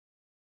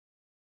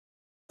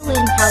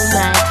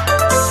Calumag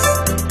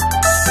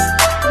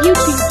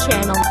YouTube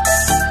channel.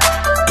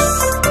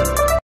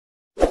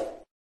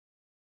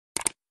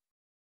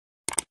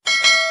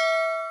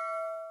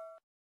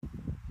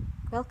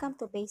 Welcome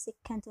to Basic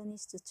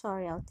Cantonese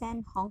Tutorial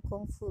 10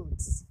 Hongkong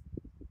Foods.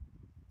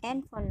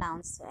 N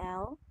pronounced to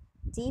L,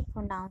 D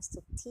pronounced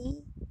to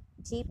T,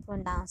 G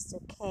pronounced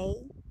to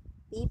K,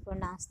 B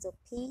pronounced to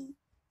P,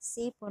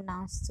 C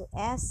pronounced to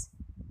S,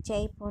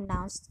 J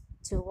pronounced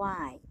to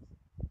Y.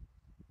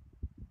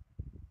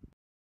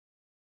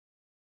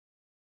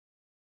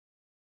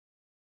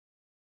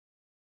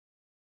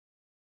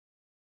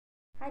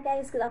 Hi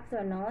guys, good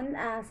afternoon.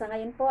 Sa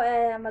ngayon po,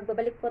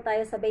 magbabalik po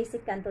tayo sa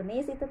Basic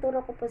Cantonese.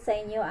 Ituturo ko po sa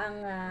inyo ang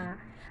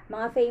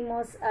mga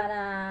famous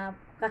na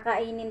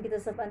kakainin dito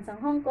sa bansang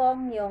Hong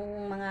Kong.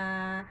 Yung mga,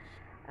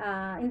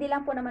 hindi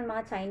lang po naman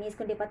mga Chinese,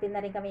 kundi pati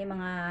na rin kami yung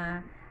mga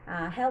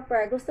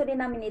helper. Gusto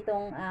din namin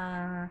itong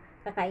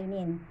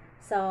kakainin.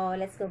 So,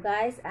 let's go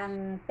guys.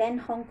 Ang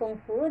 10 Hong Kong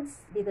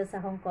foods dito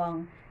sa Hong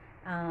Kong.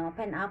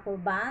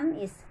 Pineapple bun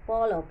is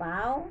polo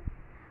pao.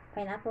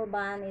 Pineapple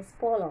bun is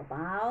polo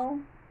pao.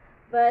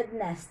 Bird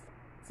nest,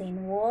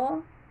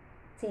 tinwo,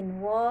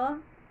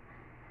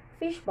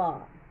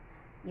 fishball,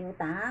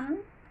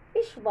 yutan,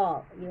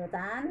 fishball,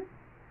 yutan,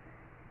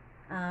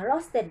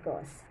 roasted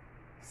goose,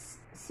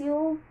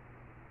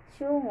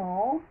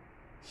 shungo,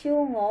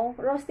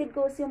 roasted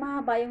goose yung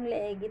mahaba yung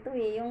leeg ito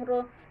eh,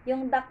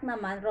 yung duck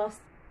naman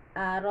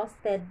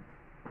roasted,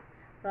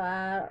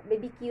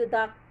 BBQ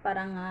duck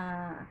parang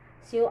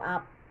sew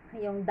up,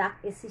 yung duck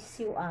is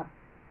sew up.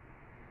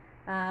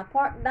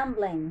 Pork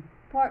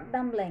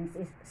dumplings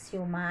is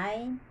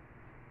siumai,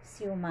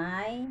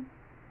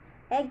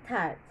 egg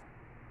tart,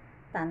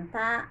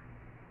 tanta,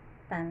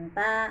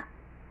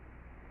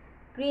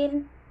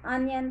 green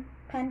onion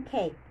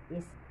pancake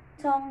is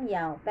chong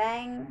yao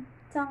bang,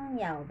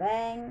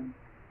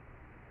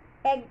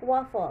 egg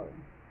waffle,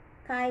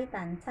 kai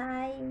tan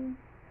chai,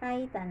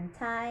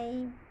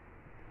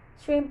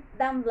 shrimp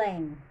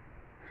dumpling,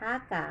 ha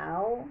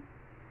kao,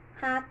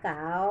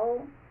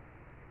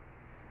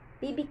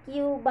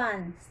 BBQ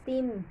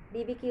steam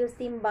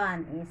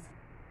bun is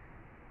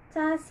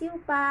char siu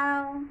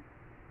pao.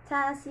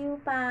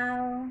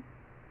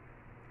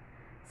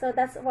 So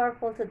that's all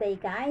for today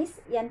guys.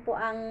 Yan po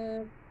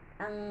ang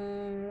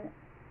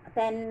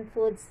 10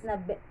 foods na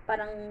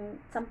parang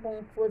 10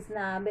 foods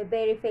na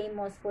very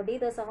famous po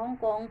dito sa Hong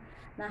Kong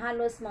na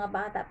halos mga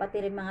bata,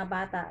 pati rin mga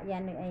bata,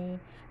 yan ay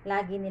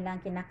lagi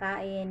nilang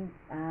kinakain,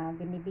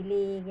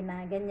 binibili,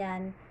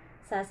 ganyan.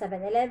 Sa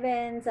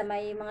 7-Eleven, sa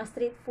may mga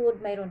street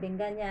food, mayroon din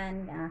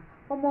ganyan.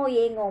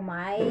 Humoye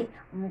ngomay,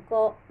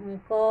 mko,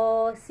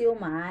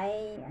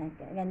 siumay,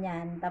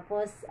 ganyan.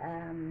 Tapos,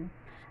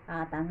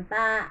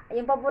 tanta.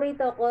 Yung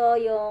paborito ko,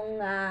 yung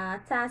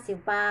cha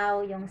siu pao,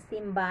 yung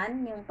steam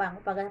bun, yung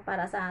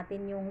para sa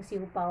atin yung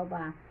siu pao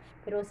ba.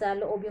 Pero sa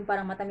loob yung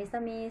parang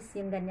matamis-tamis,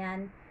 yung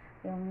ganyan.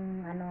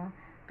 Yung ano,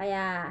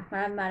 kaya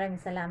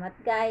maraming salamat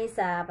guys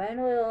sa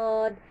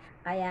panonood.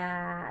 Kaya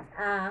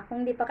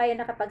kung di pa kayo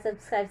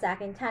nakapag-subscribe sa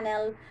akin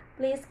channel,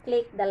 please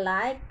click the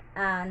like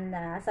and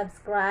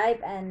subscribe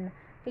and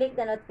click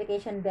the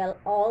notification bell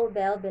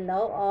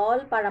below all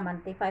para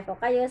ma-notify po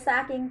kayo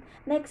sa aking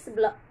next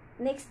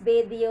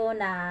video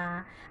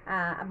na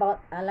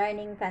about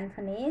learning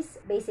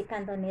Cantonese, basic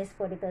Cantonese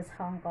po dito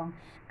sa Hong Kong.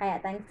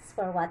 Kaya thanks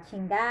for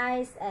watching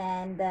guys,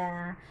 and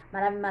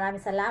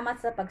maraming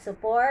salamat sa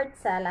pag-support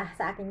sa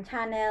aking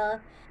channel.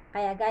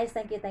 Kaya guys,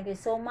 thank you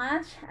so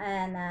much,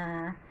 and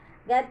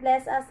God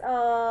bless us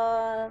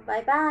all.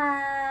 Bye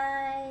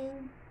bye.